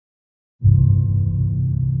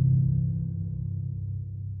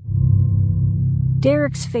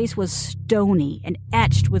Derek's face was stony and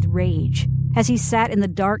etched with rage as he sat in the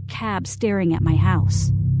dark cab staring at my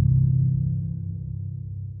house.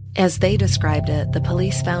 As they described it, the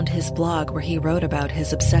police found his blog where he wrote about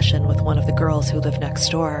his obsession with one of the girls who lived next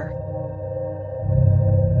door.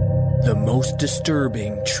 The most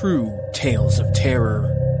disturbing, true tales of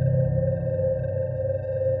terror.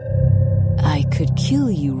 I could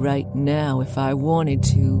kill you right now if I wanted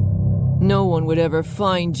to. No one would ever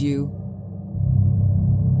find you.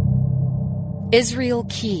 Israel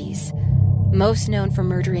Keyes, most known for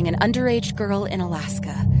murdering an underage girl in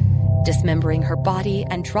Alaska, dismembering her body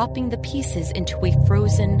and dropping the pieces into a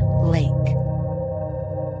frozen lake.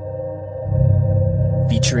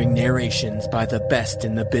 Featuring narrations by the best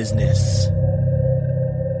in the business.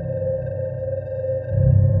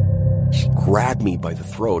 She grabbed me by the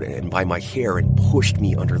throat and by my hair and pushed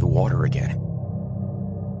me under the water again.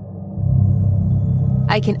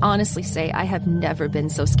 I can honestly say I have never been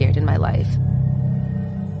so scared in my life.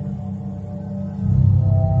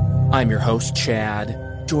 I'm your host,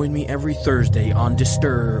 Chad. Join me every Thursday on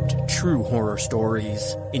Disturbed True Horror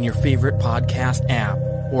Stories in your favorite podcast app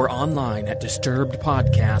or online at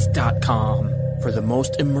disturbedpodcast.com for the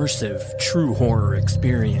most immersive true horror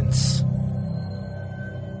experience.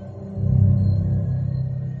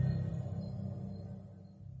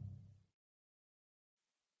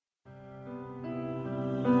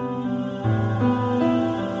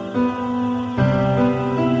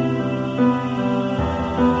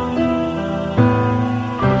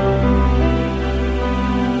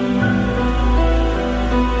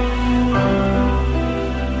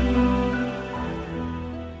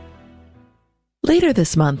 Later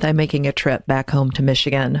this month, I'm making a trip back home to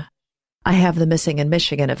Michigan. I have the Missing in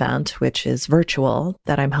Michigan event, which is virtual,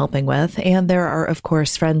 that I'm helping with, and there are, of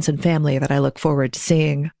course, friends and family that I look forward to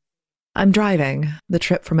seeing. I'm driving. The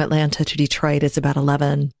trip from Atlanta to Detroit is about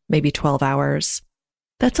 11, maybe 12 hours.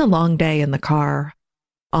 That's a long day in the car.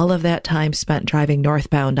 All of that time spent driving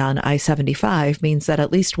northbound on I-75 means that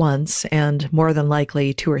at least once, and more than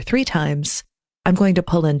likely 2 or 3 times, I'm going to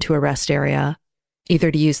pull into a rest area,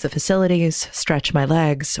 either to use the facilities, stretch my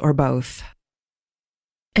legs, or both.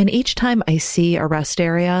 And each time I see a rest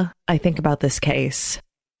area, I think about this case.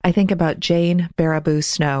 I think about Jane Baraboo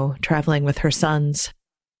Snow traveling with her sons.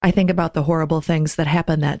 I think about the horrible things that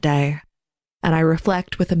happened that day. And I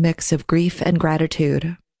reflect with a mix of grief and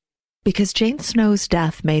gratitude. Because Jane Snow's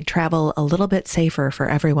death made travel a little bit safer for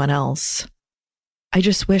everyone else. I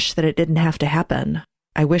just wish that it didn't have to happen.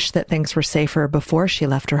 I wish that things were safer before she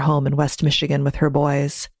left her home in West Michigan with her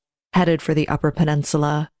boys, headed for the Upper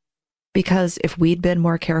Peninsula. Because if we'd been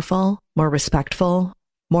more careful, more respectful,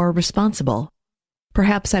 more responsible,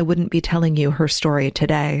 perhaps I wouldn't be telling you her story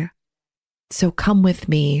today. So come with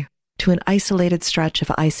me to an isolated stretch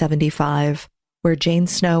of I-75 where Jane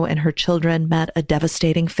Snow and her children met a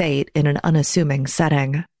devastating fate in an unassuming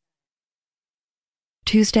setting.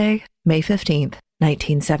 Tuesday, May 15th,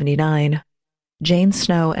 1979. Jane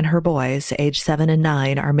Snow and her boys, aged 7 and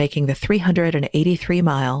 9, are making the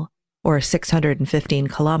 383-mile, or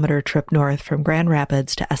 615-kilometer trip north from Grand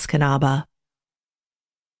Rapids to Escanaba.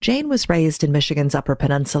 Jane was raised in Michigan's Upper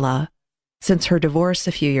Peninsula. Since her divorce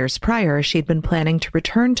a few years prior, she'd been planning to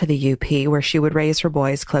return to the UP where she would raise her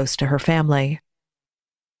boys close to her family.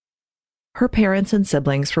 Her parents and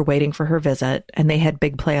siblings were waiting for her visit, and they had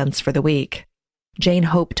big plans for the week. Jane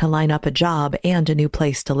hoped to line up a job and a new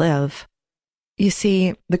place to live. You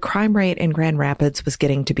see, the crime rate in Grand Rapids was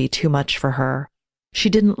getting to be too much for her. She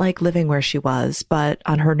didn't like living where she was, but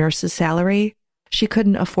on her nurse's salary, she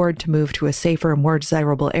couldn't afford to move to a safer, more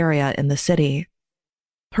desirable area in the city.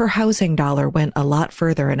 Her housing dollar went a lot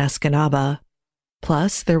further in Escanaba.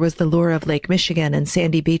 Plus, there was the lure of Lake Michigan and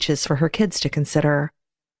sandy beaches for her kids to consider,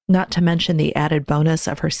 not to mention the added bonus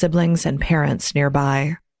of her siblings and parents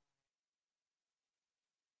nearby.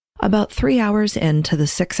 About 3 hours into the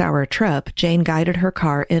 6-hour trip, Jane guided her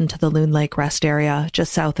car into the Loon Lake rest area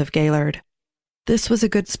just south of Gaylord. This was a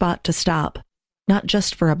good spot to stop, not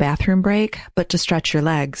just for a bathroom break, but to stretch your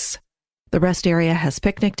legs. The rest area has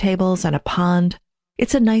picnic tables and a pond.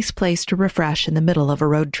 It's a nice place to refresh in the middle of a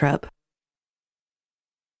road trip.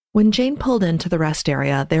 When Jane pulled into the rest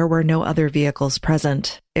area, there were no other vehicles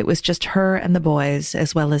present. It was just her and the boys,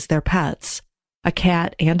 as well as their pets, a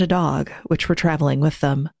cat and a dog, which were traveling with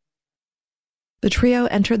them. The trio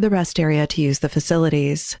entered the rest area to use the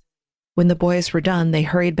facilities. When the boys were done, they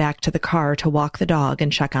hurried back to the car to walk the dog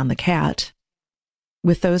and check on the cat.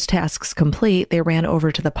 With those tasks complete, they ran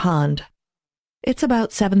over to the pond. It's about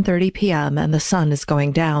 7:30 p.m. and the sun is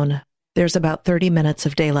going down. There's about 30 minutes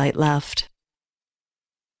of daylight left.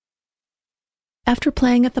 After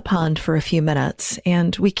playing at the pond for a few minutes,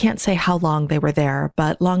 and we can't say how long they were there,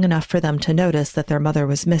 but long enough for them to notice that their mother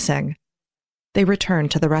was missing, they return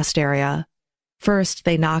to the rest area. First,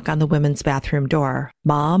 they knock on the women's bathroom door.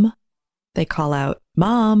 "Mom?" They call out,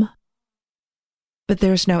 "Mom!" But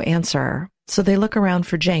there's no answer, so they look around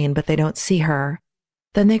for Jane, but they don't see her.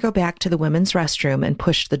 Then they go back to the women's restroom and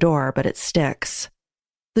push the door, but it sticks.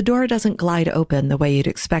 The door doesn't glide open the way you'd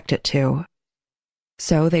expect it to.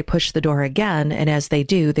 So they push the door again, and as they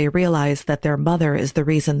do, they realize that their mother is the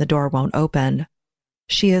reason the door won't open.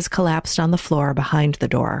 She is collapsed on the floor behind the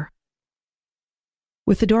door.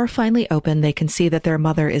 With the door finally open, they can see that their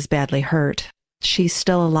mother is badly hurt. She's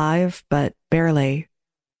still alive, but barely.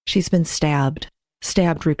 She's been stabbed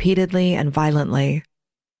repeatedly and violently.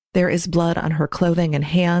 There is blood on her clothing and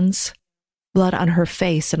hands, blood on her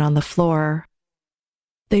face and on the floor.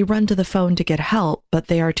 They run to the phone to get help, but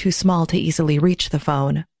they are too small to easily reach the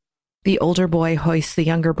phone. The older boy hoists the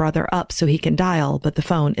younger brother up so he can dial, but the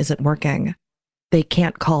phone isn't working. They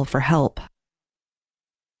can't call for help.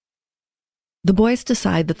 The boys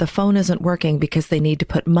decide that the phone isn't working because they need to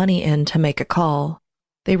put money in to make a call.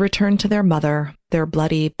 They return to their mother, their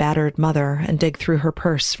bloody, battered mother, and dig through her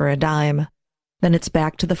purse for a dime. Then it's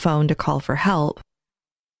back to the phone to call for help.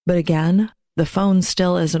 But again, the phone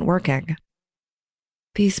still isn't working.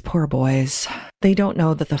 These poor boys, they don't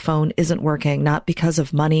know that the phone isn't working not because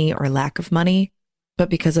of money or lack of money, but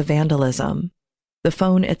because of vandalism. The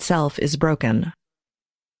phone itself is broken.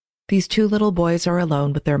 These two little boys are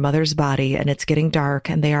alone with their mother's body, and it's getting dark,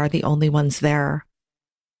 and they are the only ones there.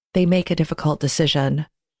 They make a difficult decision.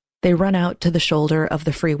 They run out to the shoulder of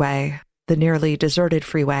the freeway, the nearly deserted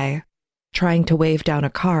freeway, trying to wave down a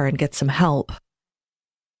car and get some help.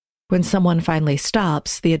 When someone finally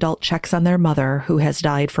stops, the adult checks on their mother, who has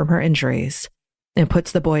died from her injuries, and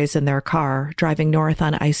puts the boys in their car, driving north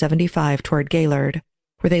on I-75 toward Gaylord,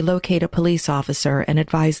 where they locate a police officer and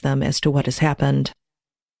advise them as to what has happened.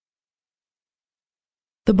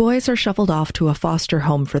 The boys are shuffled off to a foster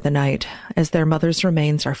home for the night, as their mother's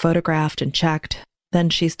remains are photographed and checked. Then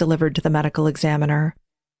she's delivered to the medical examiner.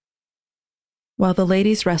 While the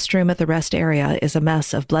ladies' restroom at the rest area is a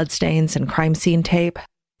mess of bloodstains and crime scene tape,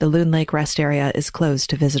 the Loon Lake rest area is closed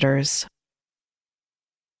to visitors.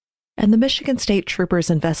 And the Michigan State troopers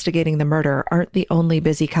investigating the murder aren't the only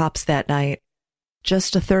busy cops that night.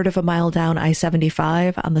 Just a third of a mile down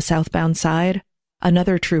I-75 on the southbound side,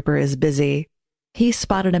 another trooper is busy. He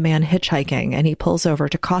spotted a man hitchhiking, and he pulls over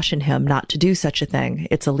to caution him not to do such a thing.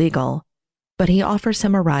 It's illegal. But he offers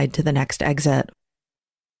him a ride to the next exit.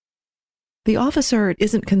 The officer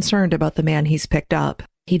isn't concerned about the man he's picked up.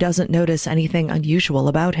 He doesn't notice anything unusual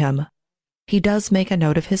about him. He does make a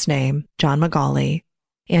note of his name, John McGauley,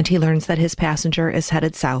 and he learns that his passenger is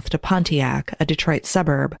headed south to Pontiac, a Detroit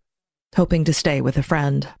suburb, hoping to stay with a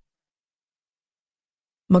friend.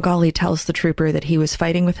 McGauley tells the trooper that he was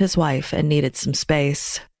fighting with his wife and needed some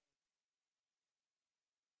space.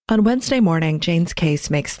 On Wednesday morning, Jane's case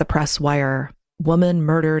makes the press wire. Woman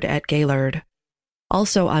murdered at Gaylord.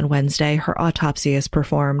 Also on Wednesday, her autopsy is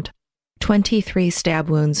performed. 23 stab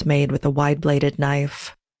wounds made with a wide-bladed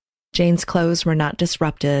knife. Jane's clothes were not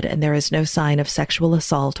disrupted, and there is no sign of sexual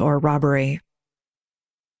assault or robbery.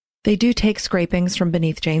 They do take scrapings from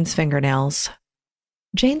beneath Jane's fingernails.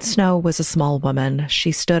 Jane Snow was a small woman.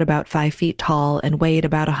 She stood about 5 feet tall and weighed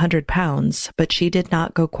about 100 pounds, but she did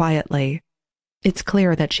not go quietly. It's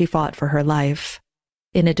clear that she fought for her life.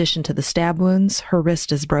 In addition to the stab wounds, her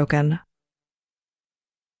wrist is broken.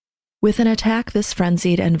 With an attack this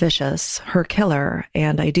frenzied and vicious, her killer,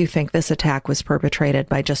 and I do think this attack was perpetrated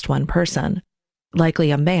by just one person, likely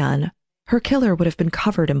a man, her killer would have been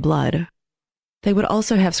covered in blood. They would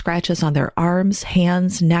also have scratches on their arms,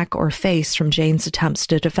 hands, neck, or face from Jane's attempts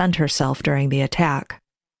to defend herself during the attack.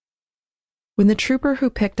 When the trooper who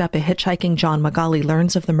picked up a hitchhiking John McGauley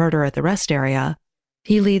learns of the murder at the rest area,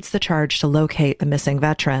 he leads the charge to locate the missing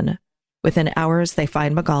veteran. Within hours, they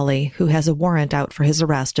find McGauley, who has a warrant out for his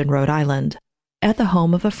arrest in Rhode Island, at the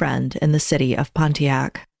home of a friend in the city of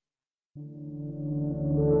Pontiac.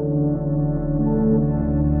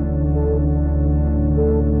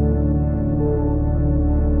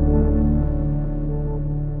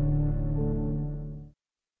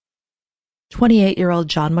 "28-year-old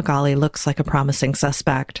John McGauley looks like a promising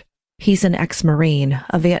suspect. He's an ex-Marine,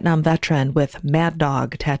 a Vietnam veteran with Mad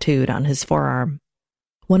Dog tattooed on his forearm.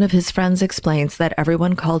 One of his friends explains that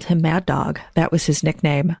everyone called him Mad Dog. That was his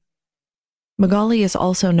nickname. McGauley is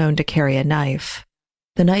also known to carry a knife.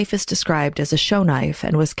 The knife is described as a show knife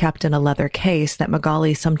and was kept in a leather case that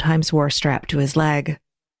McGauley sometimes wore strapped to his leg.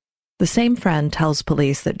 The same friend tells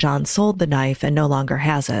police that John sold the knife and no longer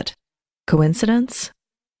has it. Coincidence?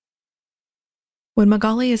 When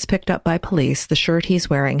Magali is picked up by police, the shirt he's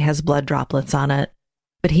wearing has blood droplets on it,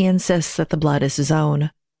 but he insists that the blood is his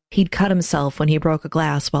own. He'd cut himself when he broke a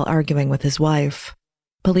glass while arguing with his wife.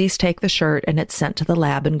 Police take the shirt and it's sent to the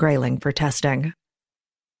lab in Grayling for testing.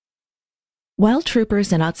 While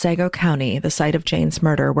troopers in Otsego County, the site of Jane's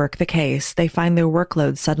murder, work the case, they find their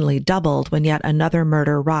workload suddenly doubled when yet another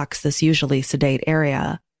murder rocks this usually sedate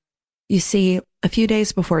area. You see, a few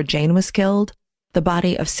days before Jane was killed, the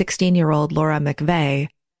body of 16-year-old Laura McVeigh,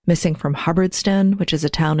 missing from Hubbardston, which is a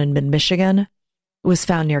town in mid-Michigan, was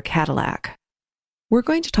found near Cadillac. We're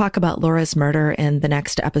going to talk about Laura's murder in the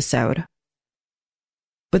next episode.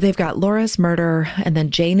 But they've got Laura's murder, and then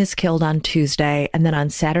Jane is killed on Tuesday, and then on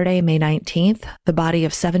Saturday, May 19th, the body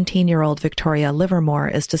of 17-year-old Victoria Livermore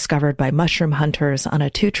is discovered by mushroom hunters on a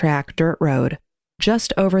 2-track dirt road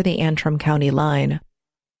just over the Antrim County line.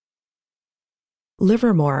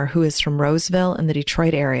 Livermore, who is from Roseville in the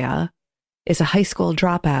Detroit area, is a high school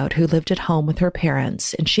dropout who lived at home with her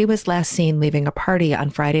parents, and she was last seen leaving a party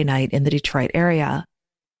on Friday night in the Detroit area.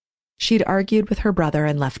 She'd argued with her brother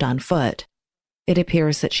and left on foot. It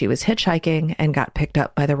appears that she was hitchhiking and got picked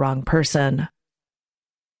up by the wrong person.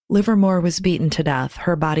 Livermore was beaten to death,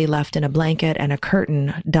 her body left in a blanket and a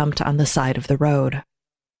curtain dumped on the side of the road.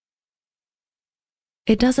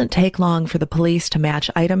 It doesn't take long for the police to match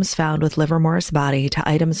items found with Livermore's body to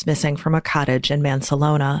items missing from a cottage in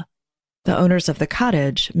Mansalona. The owners of the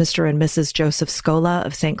cottage, Mr. and Mrs. Joseph Scola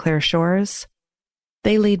of St. Clair Shores,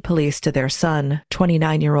 they lead police to their son,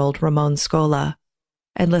 29-year-old Ramon Scola.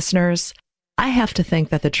 And listeners, I have to think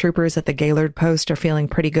that the troopers at the Gaylord Post are feeling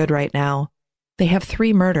pretty good right now. They have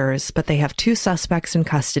 3 murders, but they have 2 suspects in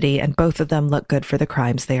custody, and both of them look good for the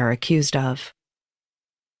crimes they are accused of.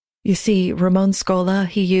 You see, Ramon Scola,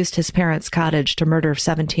 he used his parents' cottage to murder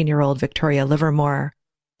 17-year-old Victoria Livermore,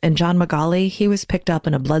 and John Magali, he was picked up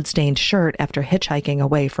in a blood-stained shirt after hitchhiking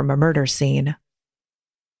away from a murder scene.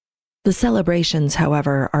 The celebrations,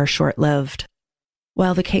 however, are short-lived.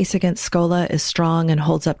 While the case against Scola is strong and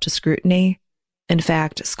holds up to scrutiny, in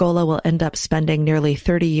fact, Scola will end up spending nearly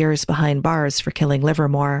 30 years behind bars for killing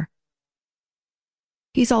Livermore.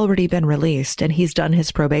 He's already been released and he's done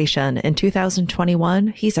his probation. In 2021,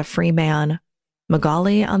 he's a free man.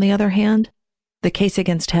 Magali, on the other hand, the case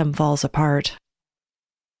against him falls apart.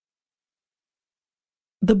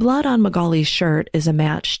 The blood on Magali's shirt is a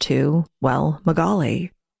match to, well,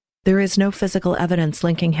 Magali. There is no physical evidence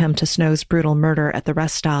linking him to Snow's brutal murder at the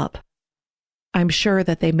rest stop. I'm sure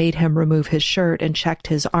that they made him remove his shirt and checked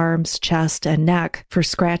his arms, chest, and neck for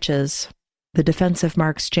scratches, the defensive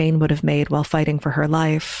marks Jane would have made while fighting for her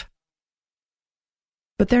life.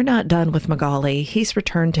 But they're not done with Magali. He's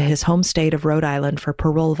returned to his home state of Rhode Island for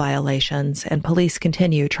parole violations, and police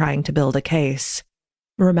continue trying to build a case.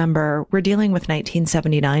 Remember, we're dealing with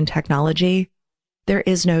 1979 technology. There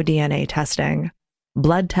is no DNA testing.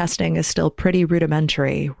 Blood testing is still pretty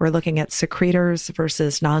rudimentary. We're looking at secretors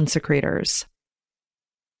versus non-secretors.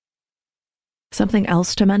 Something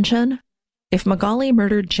else to mention? If Magali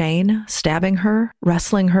murdered Jane, stabbing her,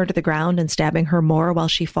 wrestling her to the ground and stabbing her more while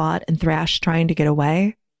she fought and thrashed trying to get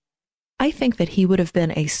away, I think that he would have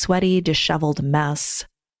been a sweaty, disheveled mess.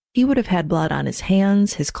 He would have had blood on his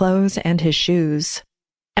hands, his clothes, and his shoes.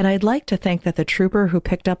 And I'd like to think that the trooper who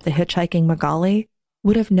picked up the hitchhiking Magali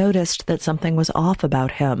would have noticed that something was off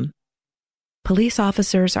about him. Police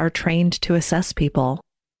officers are trained to assess people.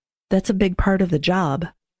 That's a big part of the job.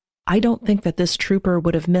 I don't think that this trooper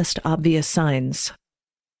would have missed obvious signs.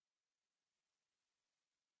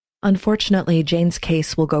 Unfortunately, Jane's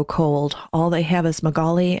case will go cold. All they have is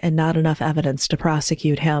Magali and not enough evidence to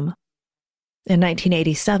prosecute him. In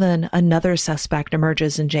 1987, another suspect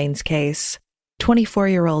emerges in Jane's case,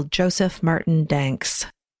 24-year-old Joseph Martin Danks.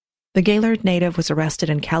 The Gaylord native was arrested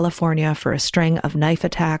in California for a string of knife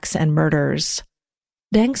attacks and murders.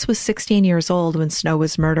 Danks was 16 years old when Snow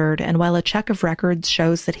was murdered, and while a check of records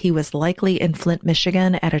shows that he was likely in Flint,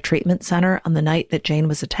 Michigan at a treatment center on the night that Jane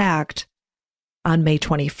was attacked, on May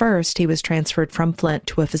 21st, he was transferred from Flint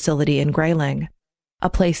to a facility in Grayling, a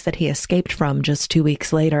place that he escaped from just 2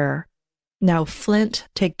 weeks later. Now, Flint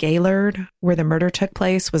to Gaylord, where the murder took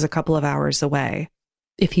place, was a couple of hours away.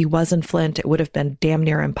 If he was in Flint, it would have been damn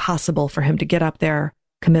near impossible for him to get up there,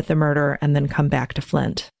 commit the murder, and then come back to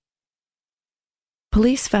Flint.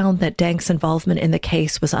 Police found that Danks' involvement in the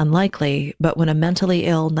case was unlikely, but when a mentally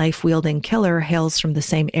ill, knife-wielding killer hails from the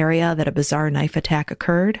same area that a bizarre knife attack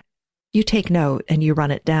occurred, you take note and you run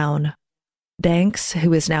it down. Danks,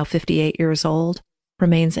 who is now 58 years old,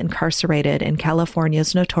 remains incarcerated in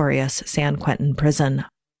California's notorious San Quentin prison.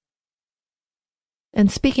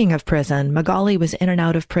 And speaking of prison, Magali was in and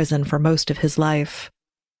out of prison for most of his life.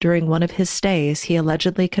 During one of his stays, he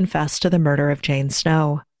allegedly confessed to the murder of Jane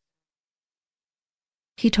Snow.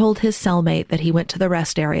 He told his cellmate that he went to the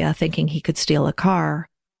rest area thinking he could steal a car,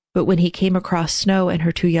 but when he came across Snow and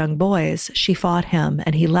her 2 young boys, she fought him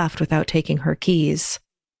and he left without taking her keys.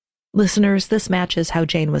 Listeners, this matches how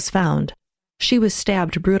Jane was found. She was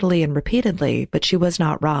stabbed brutally and repeatedly, but she was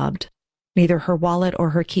not robbed. Neither her wallet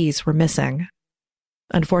or her keys were missing.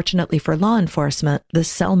 Unfortunately for law enforcement, the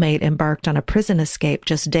cellmate embarked on a prison escape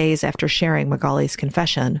just days after sharing Magali's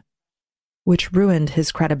confession, which ruined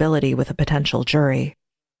his credibility with a potential jury.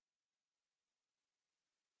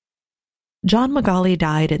 John Magali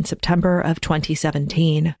died in September of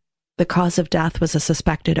 2017. The cause of death was a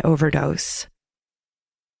suspected overdose.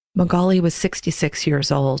 Magali was 66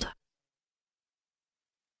 years old.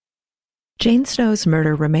 Jane Snow's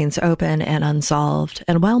murder remains open and unsolved,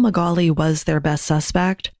 and while Magali was their best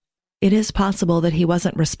suspect, it is possible that he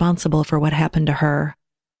wasn't responsible for what happened to her.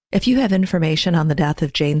 If you have information on the death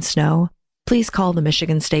of Jane Snow, please call the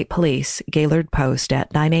Michigan State Police, Gaylord Post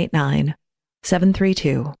at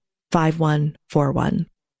 989-732-5141.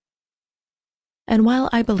 And while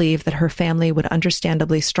I believe that her family would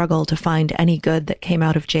understandably struggle to find any good that came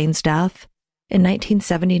out of Jane's death, in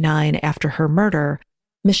 1979, after her murder,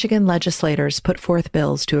 Michigan legislators put forth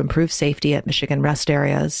bills to improve safety at Michigan rest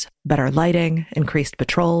areas, better lighting, increased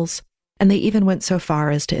patrols, and they even went so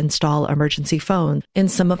far as to install emergency phones in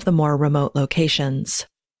some of the more remote locations.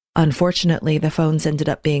 Unfortunately, the phones ended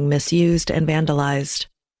up being misused and vandalized,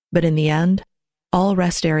 but in the end, all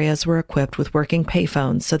rest areas were equipped with working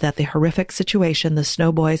payphones so that the horrific situation the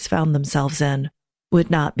Snow Boys found themselves in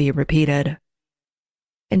would not be repeated.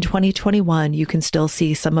 In 2021, you can still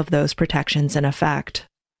see some of those protections in effect.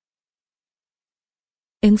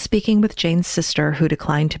 In speaking with Jane's sister, who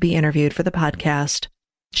declined to be interviewed for the podcast,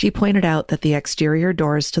 she pointed out that the exterior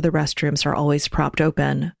doors to the restrooms are always propped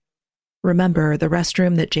open. Remember, the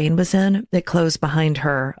restroom that Jane was in, it closed behind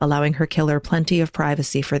her, allowing her killer plenty of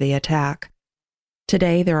privacy for the attack.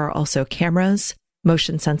 Today, there are also cameras,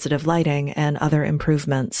 motion-sensitive lighting, and other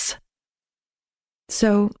improvements.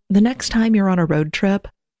 So, the next time you're on a road trip,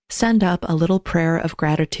 send up a little prayer of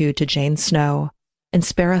gratitude to Jane Snow and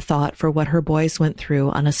spare a thought for what her boys went through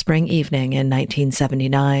on a spring evening in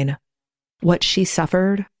 1979. What she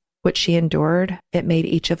suffered, what she endured, it made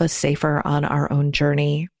each of us safer on our own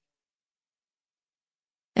journey.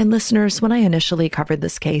 And listeners, when I initially covered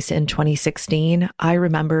this case in 2016, I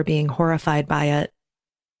remember being horrified by it.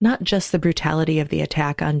 Not just the brutality of the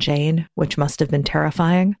attack on Jane, which must have been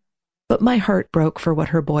terrifying, but my heart broke for what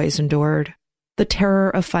her boys endured. The terror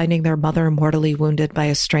of finding their mother mortally wounded by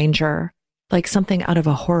a stranger, like something out of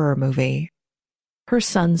a horror movie. Her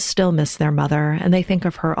sons still miss their mother, and they think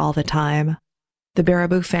of her all the time. The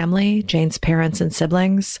Baraboo family, Jane's parents and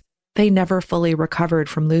siblings, they never fully recovered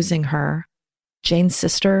from losing her. Jane's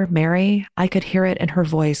sister, Mary, I could hear it in her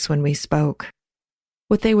voice when we spoke.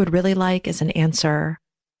 What they would really like is an answer.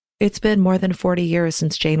 It's been more than 40 years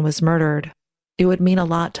since Jane was murdered. It would mean a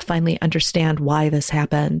lot to finally understand why this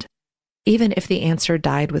happened. Even if the answer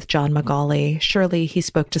died with John Magali, surely he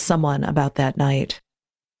spoke to someone about that night.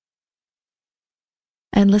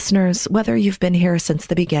 And listeners, whether you've been here since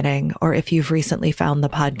the beginning or if you've recently found the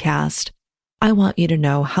podcast, I want you to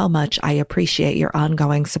know how much I appreciate your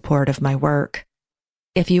ongoing support of my work.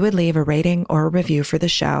 If you would leave a rating or a review for the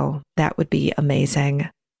show, that would be amazing.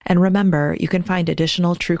 And remember, you can find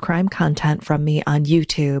additional true crime content from me on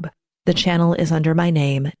YouTube. The channel is under my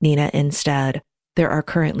name, Nina Instead. There are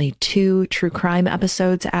currently 2 true crime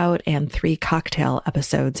episodes out and 3 cocktail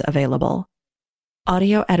episodes available.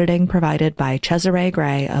 Audio editing provided by Cesare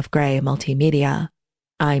Gray of Gray Multimedia.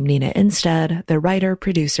 I'm Nina Instead, the writer,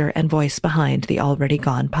 producer, and voice behind the Already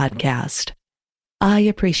Gone podcast. I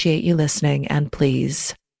appreciate you listening, and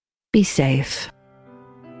please, be safe.